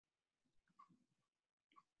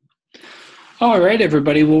All right,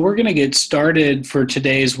 everybody. Well, we're going to get started for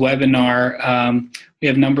today's webinar. We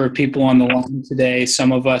have a number of people on the line today,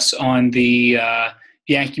 some of us on the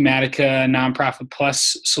Acumatica Nonprofit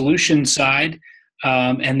Plus solution side,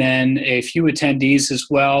 and then a few attendees as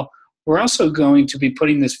well. We're also going to be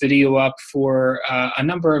putting this video up for a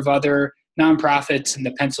number of other nonprofits in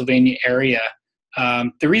the Pennsylvania area.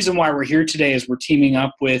 The reason why we're here today is we're teaming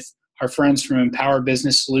up with our friends from Empower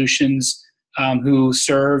Business Solutions, who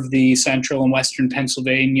serve the central and western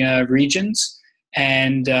Pennsylvania regions.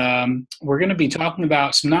 And we're going to be talking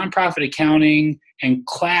about some nonprofit accounting and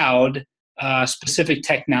cloud specific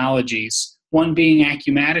technologies, one being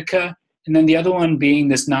Acumatica, and then the other one being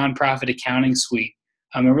this nonprofit accounting suite,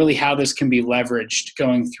 and really how this can be leveraged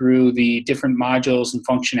going through the different modules and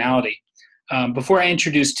functionality. Before I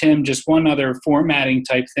introduce Tim, just one other formatting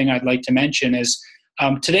type thing I'd like to mention is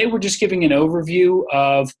today we're just giving an overview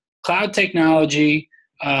of cloud technology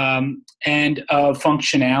and of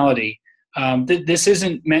functionality. This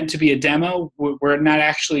isn't meant to be a demo. We're not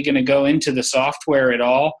actually going to go into the software at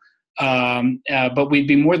all, but we'd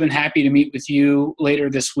be more than happy to meet with you later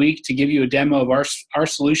this week to give you a demo of our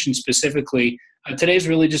solution specifically. Today's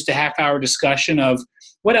really just a half-hour discussion of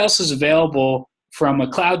what else is available from a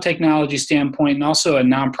cloud technology standpoint and also a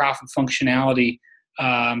nonprofit functionality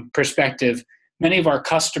perspective. Many of our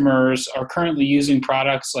customers are currently using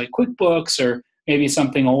products like QuickBooks or maybe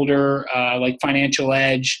something older like Financial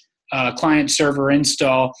Edge, client server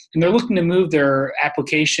install, and they're looking to move their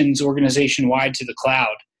applications organization-wide to the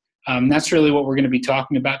cloud. That's really what we're going to be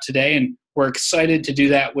talking about today, and we're excited to do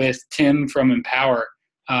that with Tim from Empower.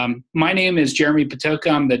 My name is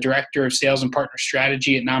Jpotoka. I'm the Director of Sales and Partner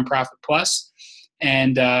Strategy at Nonprofit Plus,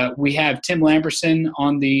 and we have Tim Lamberson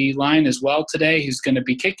on the line as well today, who's going to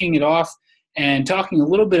be kicking it off and talking a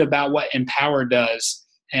little bit about what Empower does.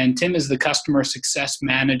 And Tim is the Customer Success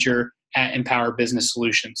Manager at Empower Business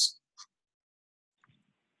Solutions.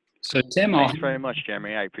 So Tim, thanks very much,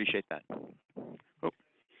 Jeremy. I appreciate that. Oh.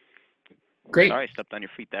 Great. Sorry, I stepped on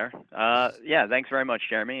your feet there. Yeah, thanks very much,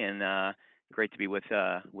 Jeremy, and great to be with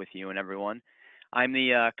you and everyone. I'm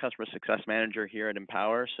the Customer Success Manager here at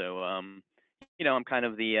Empower, so I'm kind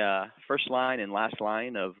of the first line and last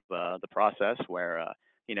line of the process where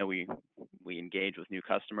we engage with new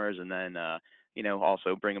customers and then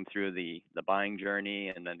also bring them through the buying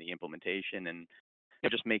journey and then the implementation and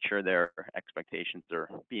just make sure their expectations are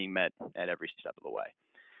being met at every step of the way.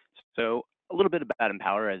 So a little bit about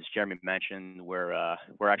Empower, as Jeremy mentioned, we're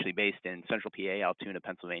actually based in Central PA, Altoona,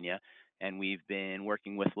 Pennsylvania, and we've been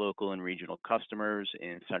working with local and regional customers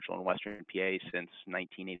in Central and Western PA since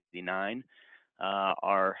 1989.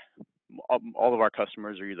 All of our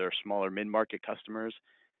customers are either small or mid-market customers,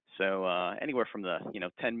 so anywhere from the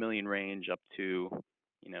 10 million range up to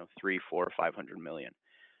 3, 4, 500 million.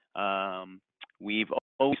 We've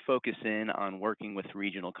always focused in on working with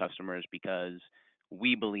regional customers because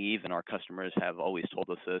we believe, and our customers have always told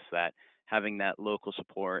us this, that having that local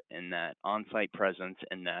support and that on-site presence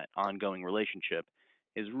and that ongoing relationship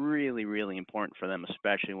is really, really important for them,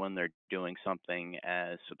 especially when they're doing something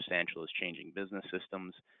as substantial as changing business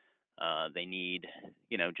systems. They need,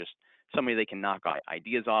 just somebody they can knock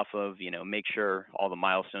ideas off of, make sure all the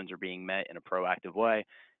milestones are being met in a proactive way.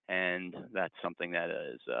 And that's something that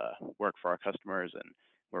is work for our customers, and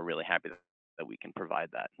we're really happy that we can provide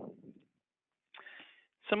that.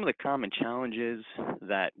 Some of the common challenges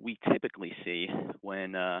that we typically see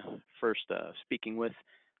when first speaking with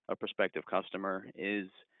a prospective customer is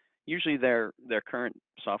usually their current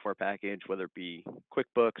software package, whether it be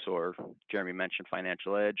QuickBooks or Jeremy mentioned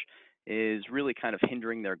Financial Edge, is really kind of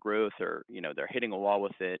hindering their growth, or they're hitting a wall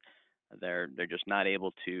with it. They're just not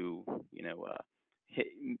able to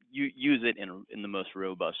use it in the most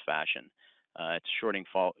robust fashion. It's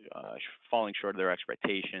falling short of their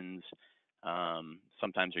expectations.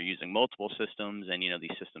 Sometimes they're using multiple systems, and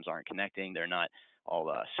these systems aren't connecting. They're not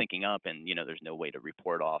all syncing up, and there's no way to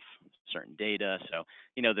report off certain data. So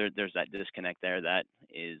there's that disconnect there that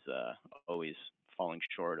is always falling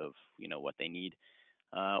short of what they need.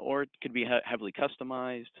 Or it could be heavily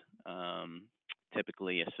customized.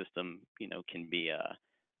 Typically, a system can be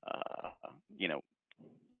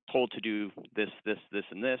told to do this,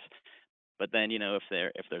 and this, but then if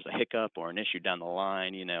there's a hiccup or an issue down the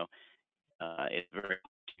line, it's very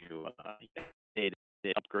to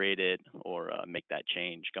upgrade it or make that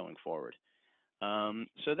change going forward.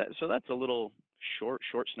 So that's a little short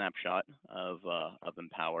snapshot of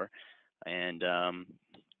Empower, and I'm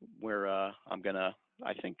gonna,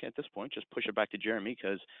 I think at this point, just push it back to Jeremy,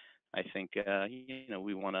 because I think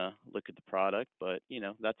we want to look at the product, but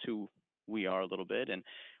that's who we are a little bit, and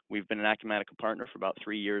We've been an Acumatica partner for about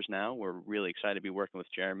 3 years now. We're really excited to be working with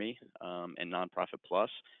Jeremy and Nonprofit Plus.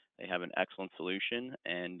 They have an excellent solution,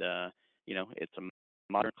 and it's a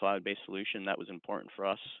modern cloud-based solution that was important for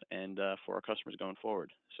us and for our customers going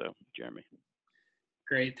forward. So, Jeremy.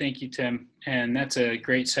 Great. Thank you, Tim. And that's a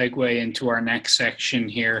great segue into our next section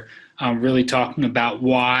here, really talking about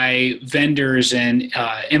why vendors and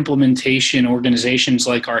implementation organizations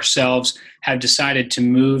like ourselves have decided to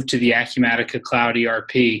move to the Acumatica Cloud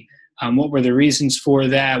ERP. What were the reasons for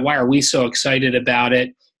that? Why are we so excited about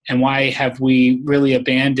it? And why have we really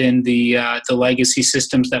abandoned the legacy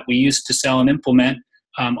systems that we used to sell and implement?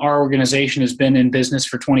 Our organization has been in business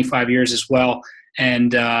for 25 years as well,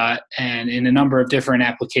 and in a number of different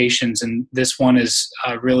applications. And this one is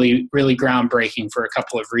really, really groundbreaking for a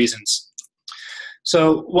couple of reasons.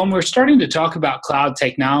 So when we're starting to talk about cloud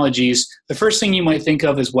technologies, the first thing you might think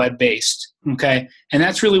of is web-based, okay? And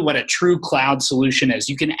that's really what a true cloud solution is.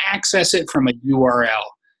 You can access it from a URL.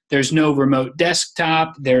 There's no remote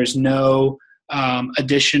desktop. There's no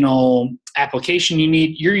additional application you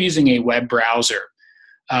need. You're using a web browser.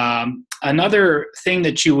 Another thing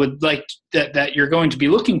that you would like that you're going to be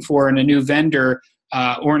looking for in a new vendor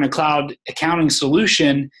or in a cloud accounting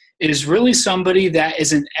solution is really somebody that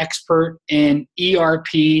is an expert in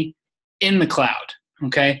ERP in the cloud.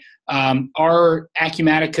 Okay, our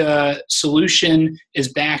Acumatica solution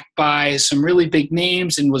is backed by some really big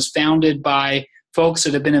names and was founded by folks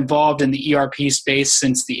that have been involved in the ERP space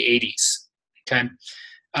since the 80s. Okay,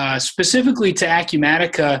 specifically to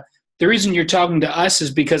Acumatica, the reason you're talking to us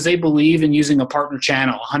is because they believe in using a partner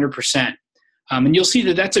channel 100%. And you'll see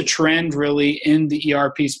that that's a trend really in the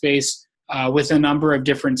ERP space with a number of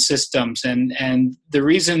different systems. And the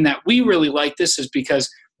reason that we really like this is because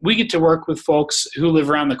we get to work with folks who live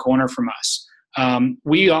around the corner from us.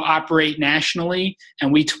 We operate nationally,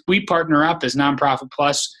 and we partner up as Nonprofit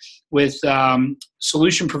Plus with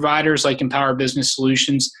solution providers like Empower Business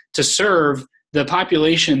Solutions to serve the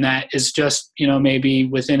population that is just, maybe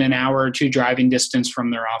within an hour or two driving distance from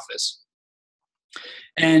their office.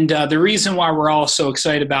 And the reason why we're all so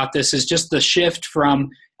excited about this is just the shift from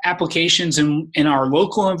applications in our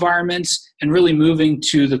local environments and really moving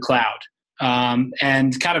to the cloud.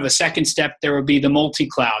 And kind of a second step there would be the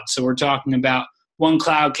multi-cloud. So we're talking about one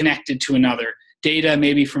cloud connected to another. Data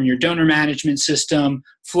maybe from your donor management system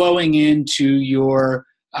flowing into your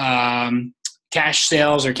cash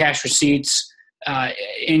sales or cash receipts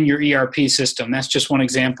in your ERP system. That's just one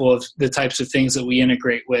example of the types of things that we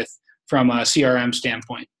integrate with from a CRM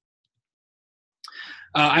standpoint.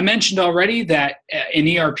 I mentioned already that an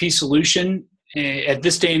ERP solution at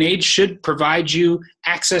this day and age should provide you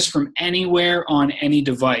access from anywhere on any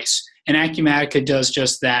device. And Acumatica does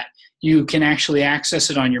just that. You can actually access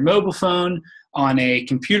it on your mobile phone, on a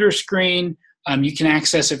computer screen. You can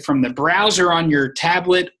access it from the browser on your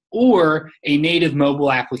tablet or a native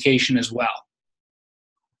mobile application as well.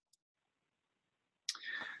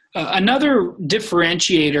 Another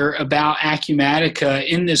differentiator about Acumatica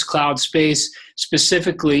in this cloud space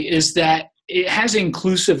specifically is that it has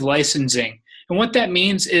inclusive licensing. And what that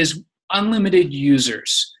means is unlimited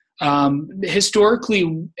users.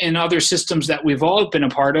 Historically, in other systems that we've all been a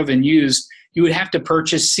part of and used, you would have to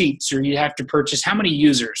purchase seats, or you'd have to purchase how many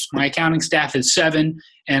users. My accounting staff is 7,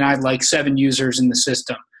 and I'd like 7 users in the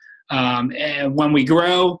system. And when we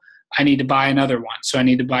grow, I need to buy another one. So I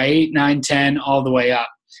need to buy 8, 9, 10, all the way up.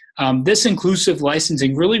 This inclusive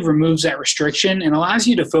licensing really removes that restriction and allows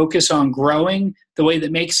you to focus on growing the way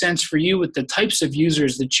that makes sense for you with the types of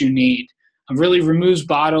users that you need. It really removes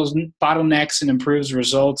bottlenecks and improves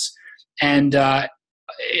results. And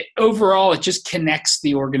overall, it just connects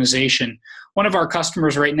the organization. One of our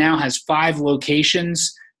customers right now has 5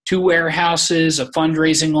 locations, 2 warehouses, a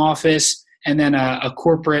fundraising office, and then a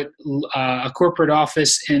corporate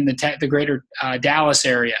office in the greater Dallas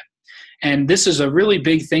area. And this is a really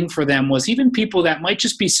big thing for them, was even people that might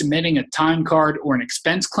just be submitting a time card or an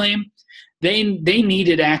expense claim, they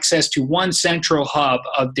needed access to one central hub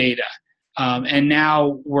of data. And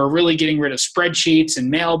now we're really getting rid of spreadsheets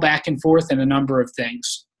and mail back and forth and a number of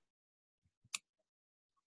things.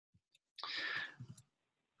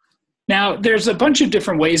 Now, there's a bunch of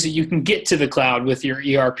different ways that you can get to the cloud with your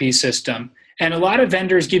ERP system. And a lot of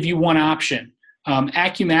vendors give you one option.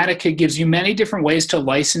 Acumatica gives you many different ways to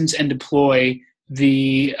license and deploy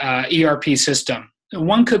the ERP system.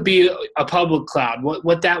 One could be a public cloud.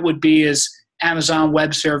 What that would be is Amazon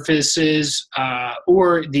Web Services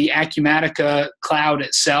or the Acumatica Cloud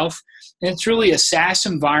itself. And it's really a SaaS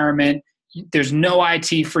environment. There's no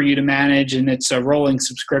IT for you to manage, and it's a rolling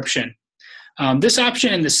subscription. This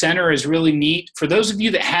option in the center is really neat. For those of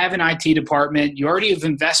you that have an IT department, you already have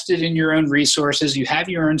invested in your own resources, you have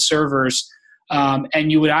your own servers,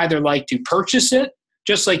 and you would either like to purchase it,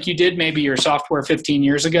 just like you did maybe your software 15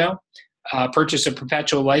 years ago, purchase a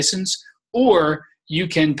perpetual license, or you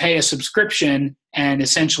can pay a subscription and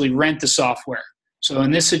essentially rent the software. So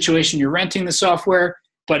in this situation, you're renting the software,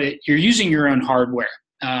 but you're using your own hardware.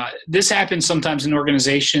 This happens sometimes in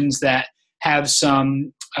organizations that have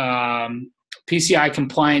some PCI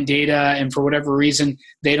compliant data, and for whatever reason,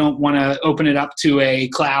 they don't want to open it up to a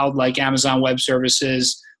cloud like Amazon Web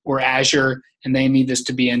Services or Azure, and they need this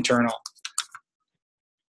to be internal.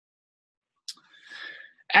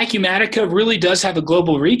 Acumatica really does have a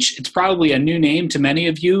global reach. It's probably a new name to many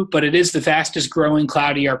of you, but it is the fastest growing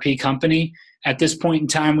cloud ERP company. At this point in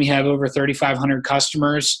time, we have over 3,500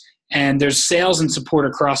 customers, and there's sales and support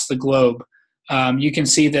across the globe. You can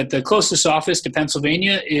see that the closest office to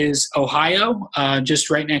Pennsylvania is Ohio, just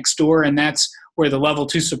right next door, and that's where the level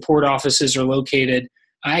 2 support offices are located.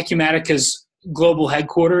 Acumatica's global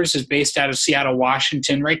headquarters is based out of Seattle,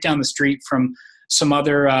 Washington, right down the street from some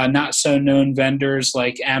other not-so-known vendors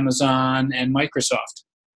like Amazon and Microsoft.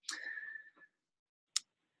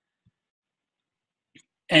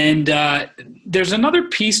 And there's another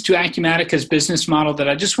piece to Acumatica's business model that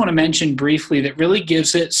I just want to mention briefly that really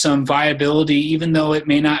gives it some viability, even though it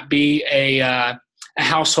may not be a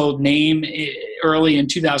household name early in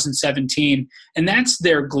 2017, and that's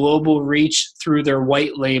their global reach through their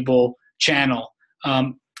white label channel.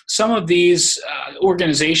 Some of these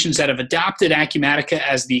organizations that have adopted Acumatica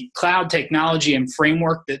as the cloud technology and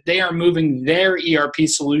framework that they are moving their ERP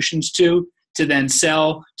solutions to then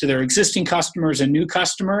sell to their existing customers and new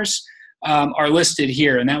customers are listed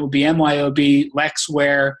here. And that would be MYOB,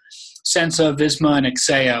 Lexware, Sensa, Visma, and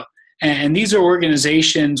Exeo. And these are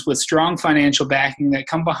organizations with strong financial backing that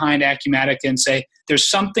come behind Acumatica and say, there's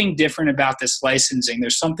something different about this licensing.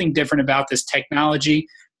 There's something different about this technology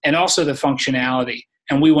and also the functionality.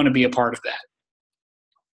 And we want to be a part of that.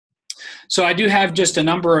 So I do have just a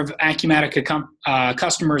number of Acumatica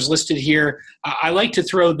customers listed here. I like to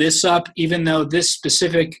throw this up, even though this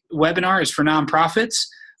specific webinar is for nonprofits,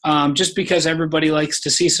 just because everybody likes to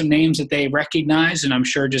see some names that they recognize. And I'm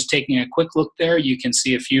sure just taking a quick look there, you can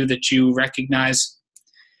see a few that you recognize.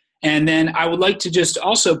 And then I would like to just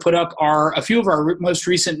also put up a few of our most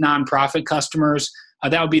recent nonprofit customers.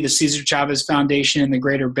 That would be the Cesar Chavez Foundation in the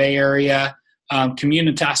Greater Bay Area,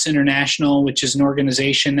 Comunitas International, which is an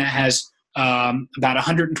organization that has about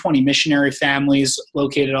 120 missionary families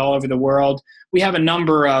located all over the world. We have a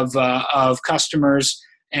number of customers,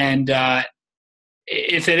 and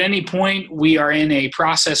if at any point we are in a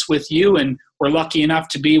process with you and we're lucky enough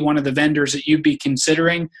to be one of the vendors that you'd be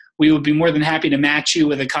considering, we would be more than happy to match you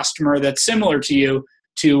with a customer that's similar to you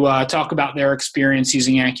to talk about their experience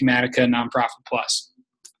using Acumatica Nonprofit Plus.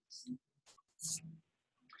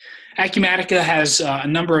 Acumatica has a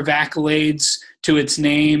number of accolades to its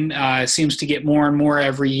name, seems to get more and more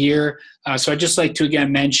every year. So I'd just like to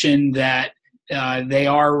again mention that they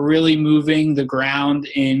are really moving the ground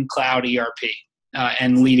in cloud ERP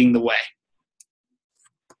and leading the way.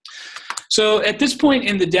 So at this point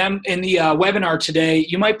in the webinar today,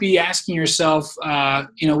 you might be asking yourself,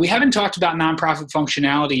 we haven't talked about nonprofit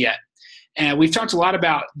functionality yet. And we've talked a lot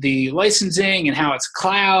about the licensing and how it's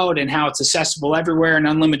cloud and how it's accessible everywhere and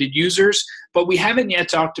unlimited users, but we haven't yet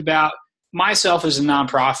talked about myself as a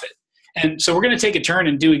nonprofit. And so we're going to take a turn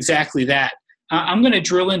and do exactly that. I'm going to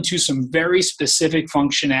drill into some very specific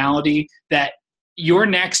functionality that your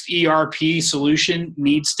next ERP solution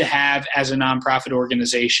needs to have as a nonprofit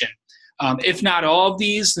organization. If not all of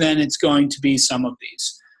these, then it's going to be some of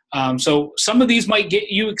these. So some of these might get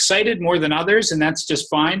you excited more than others, and that's just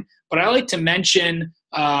fine. But I like to mention,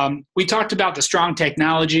 we talked about the strong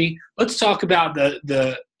technology. Let's talk about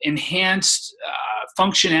the enhanced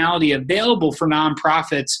functionality available for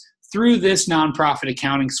nonprofits through this nonprofit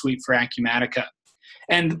accounting suite for Acumatica.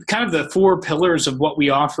 And kind of the 4 pillars of what we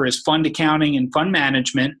offer is fund accounting and fund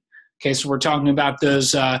management. Okay, so we're talking about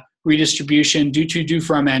those redistribution, due to, due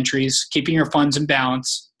from entries, keeping your funds in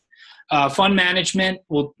balance. Fund management,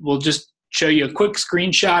 we'll just show you a quick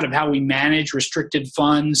screenshot of how we manage restricted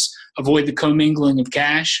funds, avoid the commingling of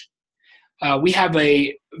cash. We have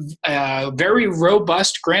a very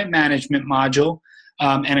robust grant management module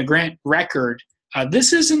and a grant record.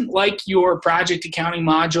 This isn't like your project accounting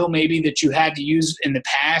module maybe that you had to use in the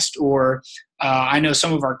past, or I know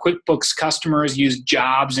some of our QuickBooks customers use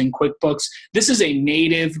jobs in QuickBooks. This is a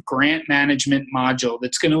native grant management module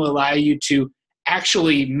that's going to allow you to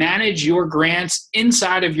actually manage your grants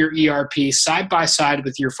inside of your ERP side by side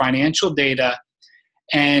with your financial data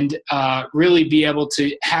and really be able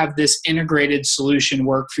to have this integrated solution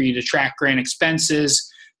work for you to track grant expenses,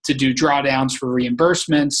 to do drawdowns for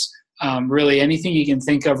reimbursements, really anything you can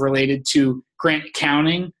think of related to grant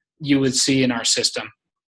accounting you would see in our system.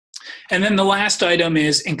 And then the last item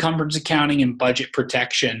is encumbrance accounting and budget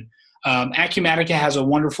protection. Acumatica has a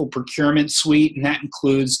wonderful procurement suite, and that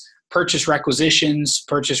includes purchase requisitions,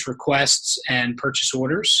 purchase requests, and purchase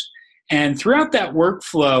orders. And throughout that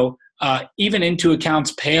workflow, even into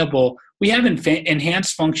accounts payable, we have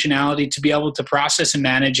enhanced functionality to be able to process and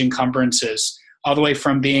manage encumbrances, all the way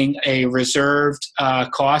from being a reserved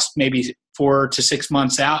cost, maybe 4 to 6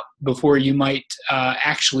 months out before you might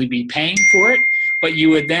actually be paying for it. But you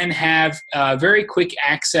would then have very quick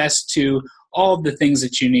access to all of the things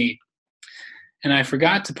that you need. And I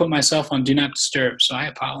forgot to put myself on Do Not Disturb, so I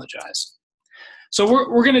apologize. So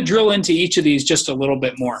we're going to drill into each of these just a little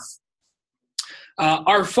bit more.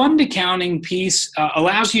 Our fund accounting piece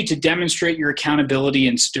allows you to demonstrate your accountability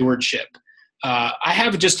and stewardship. I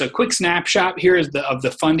have just a quick snapshot here of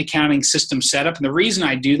the fund accounting system setup. And the reason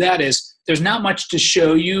I do that is there's not much to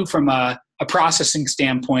show you from a processing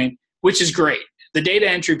standpoint, which is great. The data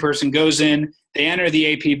entry person goes in, they enter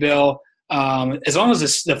the AP bill. As long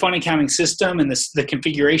as the fund accounting system and the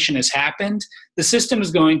configuration has happened, the system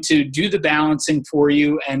is going to do the balancing for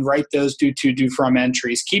you and write those due to, due from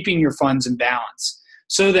entries, keeping your funds in balance,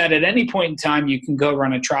 so that at any point in time you can go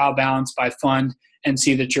run a trial balance by fund and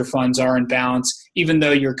see that your funds are in balance, even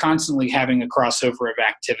though you're constantly having a crossover of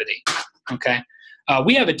activity. Okay,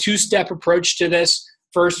 we have a two-step approach to this.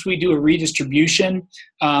 First, we do a redistribution,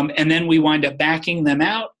 and then we wind up backing them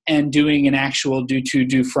out and doing an actual due to,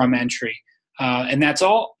 due from entry. And that's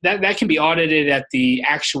all. That can be audited at the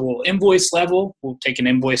actual invoice level. We'll take an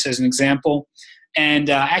invoice as an example. And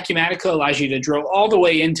Acumatica allows you to drill all the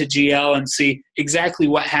way into GL and see exactly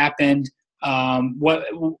what happened,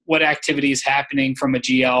 what activity is happening from a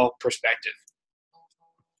GL perspective.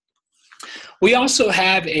 We also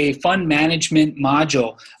have a fund management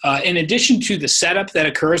module. In addition to the setup that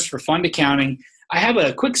occurs for fund accounting, I have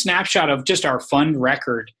a quick snapshot of just our fund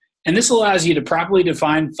record. And this allows you to properly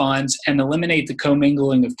define funds and eliminate the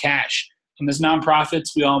commingling of cash. As nonprofits,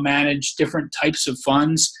 we all manage different types of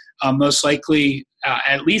funds, most likely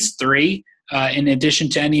at least 3, in addition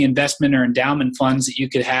to any investment or endowment funds that you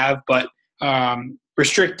could have, but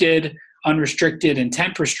restricted, unrestricted, and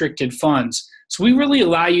temp restricted funds. So we really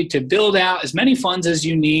allow you to build out as many funds as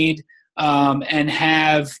you need and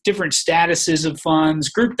have different statuses of funds,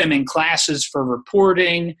 group them in classes for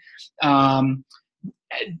reporting,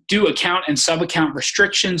 do account and sub-account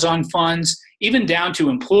restrictions on funds, even down to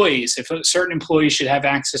employees. If certain employees should have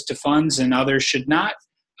access to funds and others should not,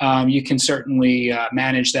 you can certainly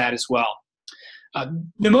manage that as well.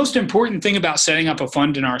 The most important thing about setting up a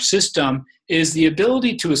fund in our system is the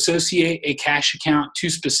ability to associate a cash account to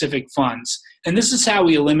specific funds. And this is how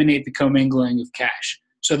we eliminate the commingling of cash,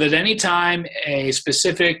 so that anytime a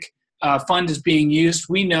specific fund is being used,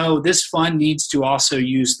 we know this fund needs to also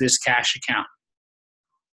use this cash account.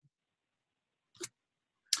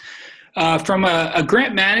 From a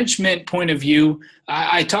grant management point of view,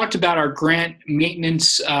 I talked about our grant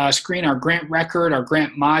maintenance screen, our grant record, our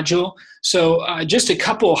grant module. So just a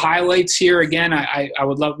couple highlights here. Again, I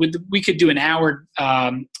would love, we could do an hour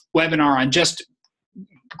webinar on just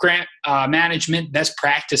grant management best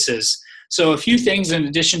practices. So a few things in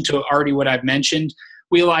addition to already what I've mentioned.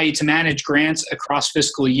 We allow you to manage grants across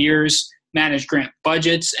fiscal years, manage grant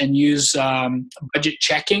budgets, and use budget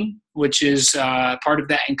checking, which is part of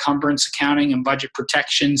that encumbrance accounting and budget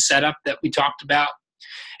protection setup that we talked about.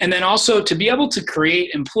 And then also to be able to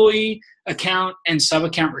create employee account and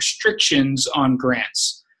sub-account restrictions on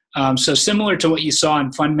grants. So similar to what you saw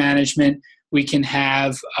in fund management, we can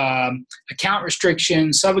have account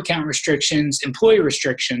restrictions, sub-account restrictions, employee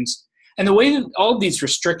restrictions. And the way that all of these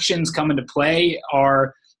restrictions come into play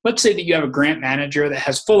are, let's say that you have a grant manager that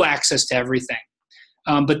has full access to everything.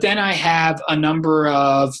 But then I have a number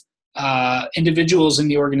of individuals in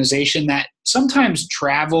the organization that sometimes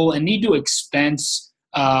travel and need to expense.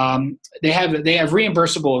 They have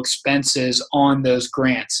reimbursable expenses on those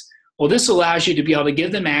grants. Well, this allows you to be able to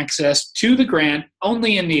give them access to the grant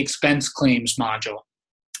only in the expense claims module,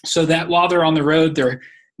 so that while they're on the road, they're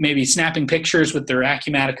maybe snapping pictures with their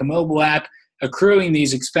Acumatica mobile app, accruing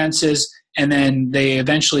these expenses, and then they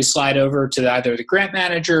eventually slide over to either the grant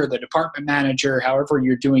manager or the department manager, however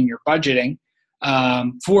you're doing your budgeting,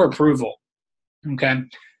 for approval. Okay.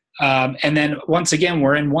 And then once again,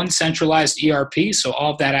 we're in one centralized ERP, so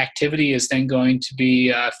all of that activity is then going to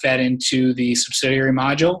be fed into the subsidiary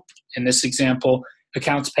module. In this example,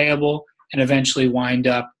 accounts payable, and eventually wind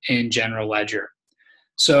up in general ledger.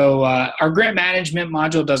 So our grant management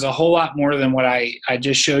module does a whole lot more than what I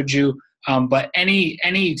just showed you. But any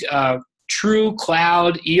true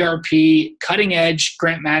cloud ERP cutting edge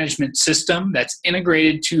grant management system that's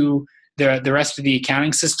integrated to the rest of the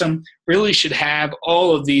accounting system really should have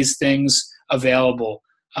all of these things available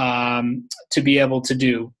to be able to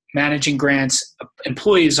do. Managing grants,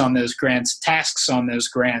 employees on those grants, tasks on those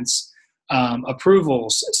grants,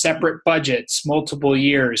 approvals, separate budgets, multiple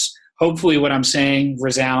years. Hopefully what I'm saying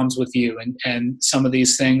resounds with you, and some of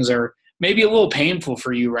these things are maybe a little painful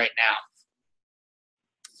for you right now.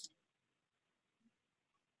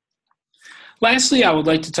 Lastly, I would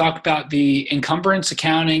like to talk about the encumbrance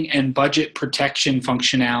accounting and budget protection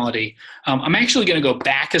functionality. I'm actually going to go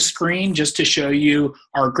back a screen just to show you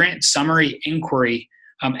our grant summary inquiry.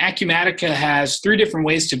 Acumatica has 3 different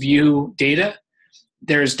ways to view data.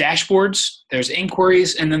 There's dashboards, there's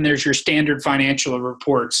inquiries, and then there's your standard financial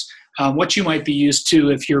reports. What you might be used to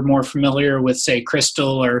if you're more familiar with, say,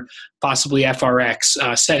 Crystal or possibly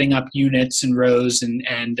FRX, setting up units and rows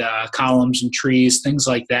and columns and trees, things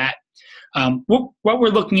like that. What we're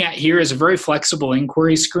looking at here is a very flexible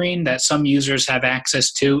inquiry screen that some users have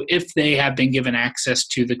access to if they have been given access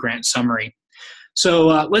to the grant summary. So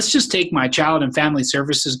let's just take my Child and Family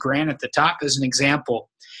Services grant at the top as an example.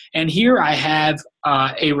 And here I have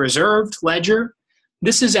a reserved ledger.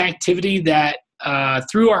 This is activity that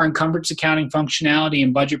through our encumbrance accounting functionality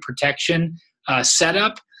and budget protection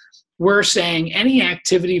setup, we're saying any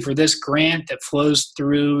activity for this grant that flows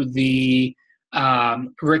through the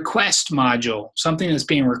request module, something that's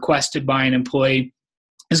being requested by an employee,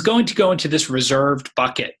 is going to go into this reserved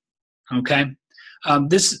bucket. Okay,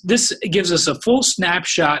 this gives us a full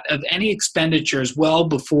snapshot of any expenditures well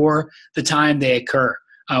before the time they occur.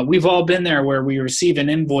 We've all been there where we receive an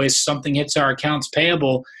invoice, something hits our accounts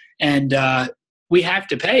payable, and we have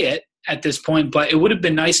to pay it at this point, but it would have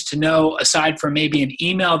been nice to know, aside from maybe an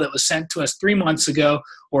email that was sent to us 3 months ago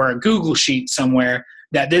or a Google sheet somewhere,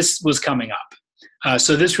 that this was coming up.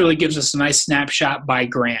 So this really gives us a nice snapshot by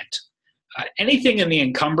grant. Anything in the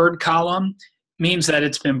encumbered column means that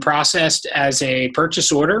it's been processed as a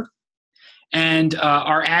purchase order, and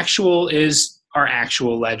our actual is our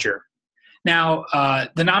actual ledger. Now,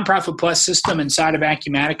 the Nonprofit Plus system inside of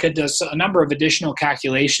Acumatica does a number of additional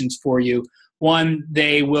calculations for you. One,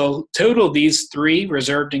 they will total these 3,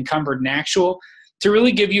 reserved, encumbered, and actual, to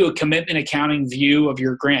really give you a commitment accounting view of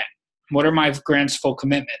your grant. What are my grant's full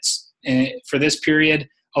commitments? For this period,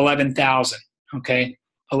 11,000, okay,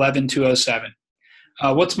 11,207.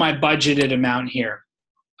 What's my budgeted amount here?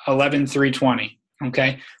 11,320,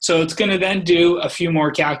 okay? So it's going to then do a few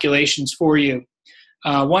more calculations for you.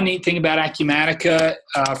 One neat thing about Acumatica,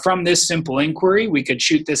 from this simple inquiry, we could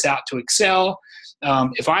shoot this out to Excel.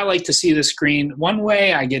 If I like to see the screen one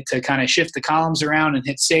way, I get to kind of shift the columns around and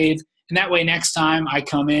hit save. And that way, next time I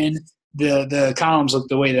come in, the columns look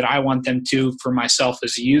the way that I want them to for myself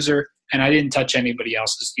as a user, and I didn't touch anybody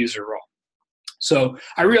else's user role. So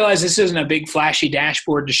I realize this isn't a big flashy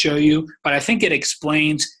dashboard to show you, but I think it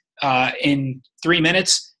explains in 3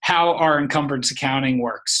 minutes how our encumbrance accounting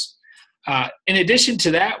works. In addition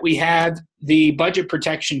to that, we have the budget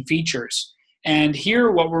protection features. And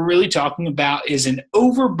here what we're really talking about is an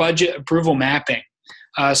over budget approval mapping.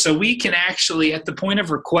 So we can actually, at the point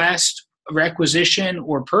of request, requisition,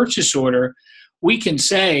 or purchase order, we can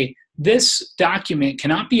say this document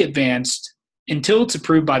cannot be advanced until it's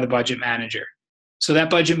approved by the budget manager. So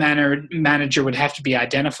that budget manager would have to be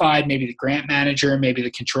identified, maybe the grant manager, maybe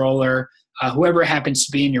the controller, whoever it happens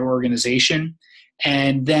to be in your organization.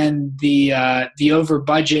 And then the over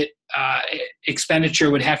budget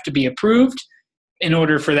expenditure would have to be approved in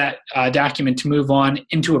order for that document to move on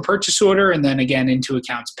into a purchase order and then again into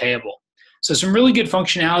accounts payable. So some really good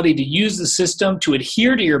functionality to use the system to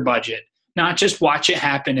adhere to your budget, not just watch it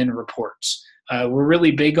happen in reports. We're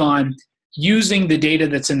really big on using the data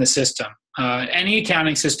that's in the system. Any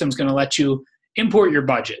accounting system is going to let you import your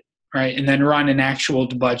budget, right, and then run an actual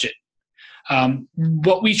budget.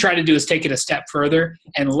 What we try to do is take it a step further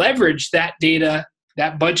and leverage that data,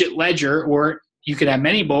 that budget ledger, or you could have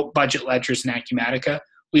many budget ledgers in Acumatica.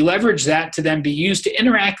 We leverage that to then be used to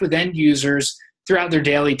interact with end users throughout their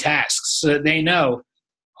daily tasks so that they know,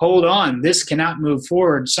 hold on, this cannot move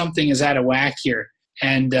forward. Something is out of whack here.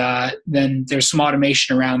 And then there's some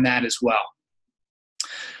automation around that as well.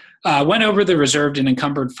 Went over the reserved and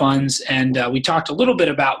encumbered funds, and we talked a little bit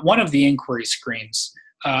about one of the inquiry screens.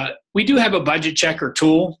 We do have a budget checker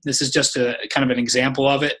tool. This is just a kind of an example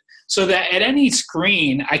of it. So that at any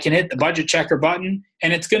screen, I can hit the budget checker button,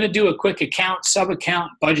 and it's going to do a quick account, sub-account,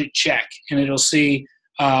 budget check. And it'll see,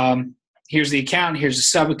 here's the account, here's the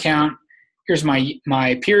sub-account, Here's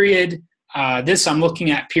my period. This I'm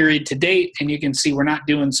looking at period to date, and you can see we're not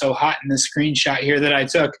doing so hot in this screenshot here that I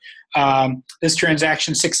took. This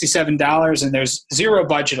transaction, $67, and there's zero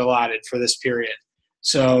budget allotted for this period.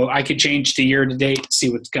 So I could change to year to date and see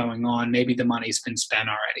what's going on. Maybe the money's been spent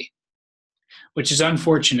already, which is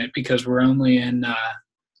unfortunate because we're only in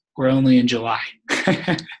July.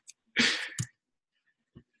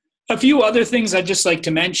 A few other things I'd just like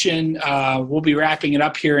to mention. We'll be wrapping it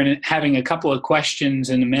up here and having a couple of questions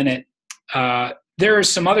in a minute. There are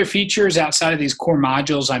some other features outside of these core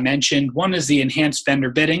modules I mentioned. One is the enhanced vendor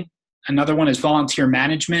bidding. Another one is volunteer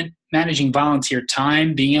management, managing volunteer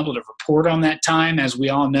time, being able to report on that time. As we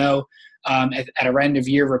all know, at our end of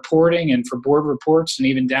year reporting and for board reports and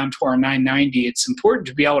even down to our 990, it's important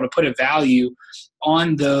to be able to put a value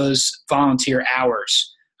on those volunteer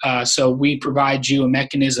hours. So we provide you a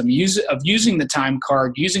mechanism of using the time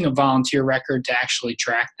card, using a volunteer record to actually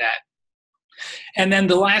track that. And then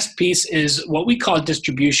the last piece is what we call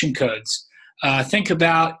distribution codes. Think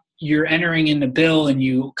about you're entering in the bill and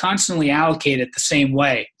you constantly allocate it the same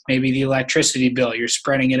way. Maybe the electricity bill, you're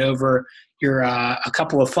spreading it over your a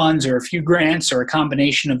couple of funds or a few grants or a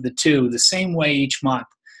combination of the two the same way each month.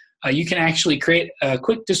 You can actually create a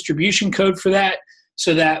quick distribution code for that,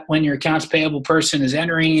 so that when your accounts payable person is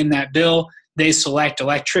entering in that bill, they select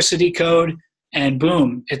electricity code, and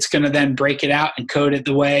boom, it's going to then break it out and code it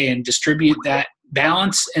the way and distribute that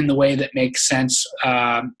balance in the way that makes sense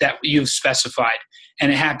that you've specified.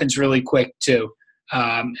 And it happens really quick too.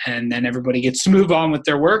 And then everybody gets to move on with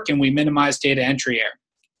their work, and we minimize data entry error.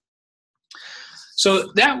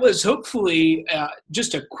 So that was hopefully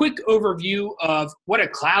just a quick overview of what a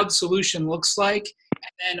cloud solution looks like,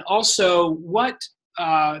 and also what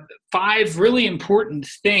 5 really important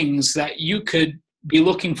things that you could be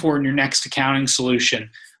looking for in your next accounting solution.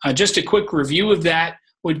 Just a quick review of that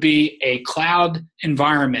would be a cloud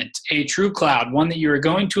environment, a true cloud, one that you're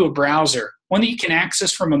going to a browser, one that you can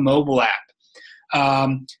access from a mobile app.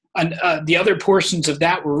 The other portions of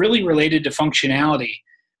that were really related to functionality.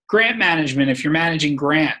 Grant management, if you're managing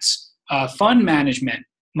grants, fund management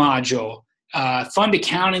module, fund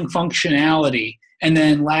accounting functionality, and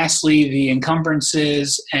then lastly, the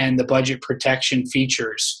encumbrances and the budget protection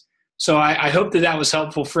features. So I hope that was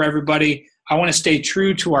helpful for everybody. I want to stay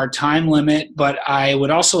true to our time limit, but I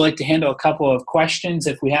would also like to handle a couple of questions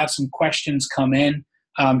if we have some questions come in.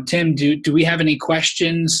 Tim, do we have any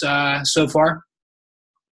questions so far?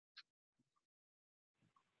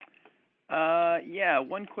 Yeah,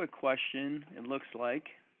 one quick question, it looks like.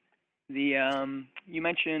 You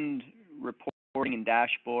mentioned reporting and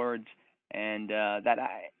dashboards, and that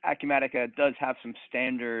Acumatica does have some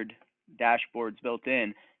standard dashboards built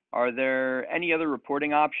in. Are there any other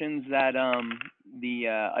reporting options that the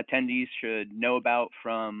attendees should know about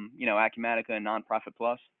from, Acumatica and Nonprofit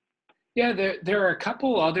Plus? Yeah, there are a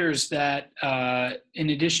couple others that, in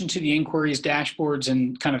addition to the inquiries, dashboards,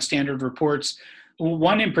 and kind of standard reports,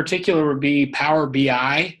 one in particular would be Power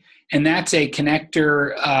BI, and that's a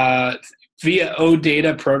connector via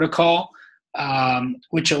OData protocol,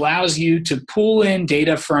 which allows you to pull in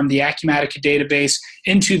data from the Acumatica database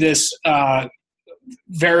into this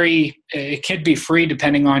it could be free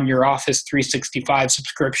depending on your Office 365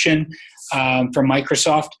 subscription from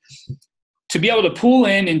Microsoft, to be able to pull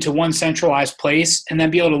into one centralized place and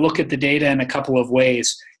then be able to look at the data in a couple of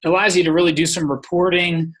ways. It allows you to really do some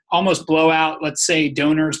reporting, almost blow out, let's say,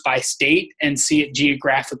 donors by state and see it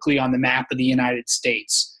geographically on the map of the United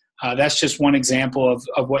States. That's just one example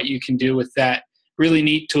of what you can do with that really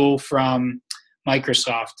neat tool from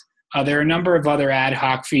Microsoft. There are a number of other ad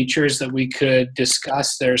hoc features that we could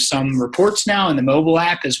discuss. There's some reports now in the mobile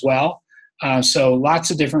app as well. So lots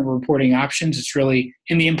of different reporting options. It's really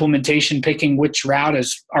in the implementation, picking which route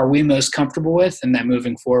are we most comfortable with, and then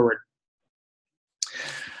moving forward.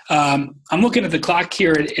 I'm looking at the clock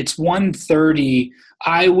here. It's 1:30.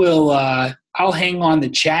 I'll hang on the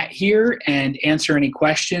chat here and answer any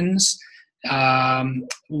questions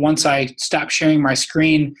once I stop sharing my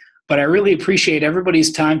screen. But I really appreciate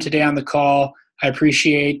everybody's time today on the call. I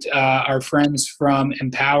appreciate our friends from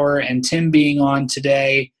Empower and Tim being on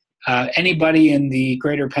today. Anybody in the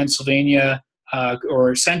greater Pennsylvania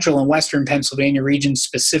or central and western Pennsylvania region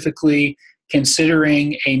specifically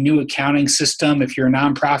considering a new accounting system, if you're a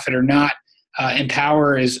nonprofit or not,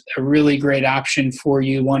 Empower is a really great option for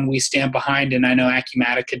you, one we stand behind, and I know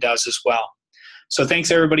Acumatica does as well. So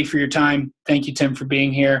thanks everybody for your time. Thank you, Tim, for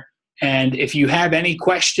being here. And if you have any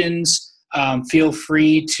questions, feel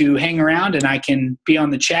free to hang around and I can be on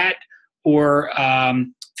the chat, or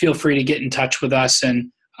feel free to get in touch with us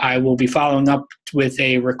and I will be following up with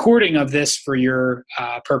a recording of this for your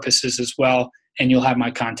purposes as well, and you'll have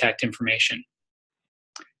my contact information.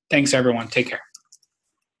 Thanks, everyone. Take care.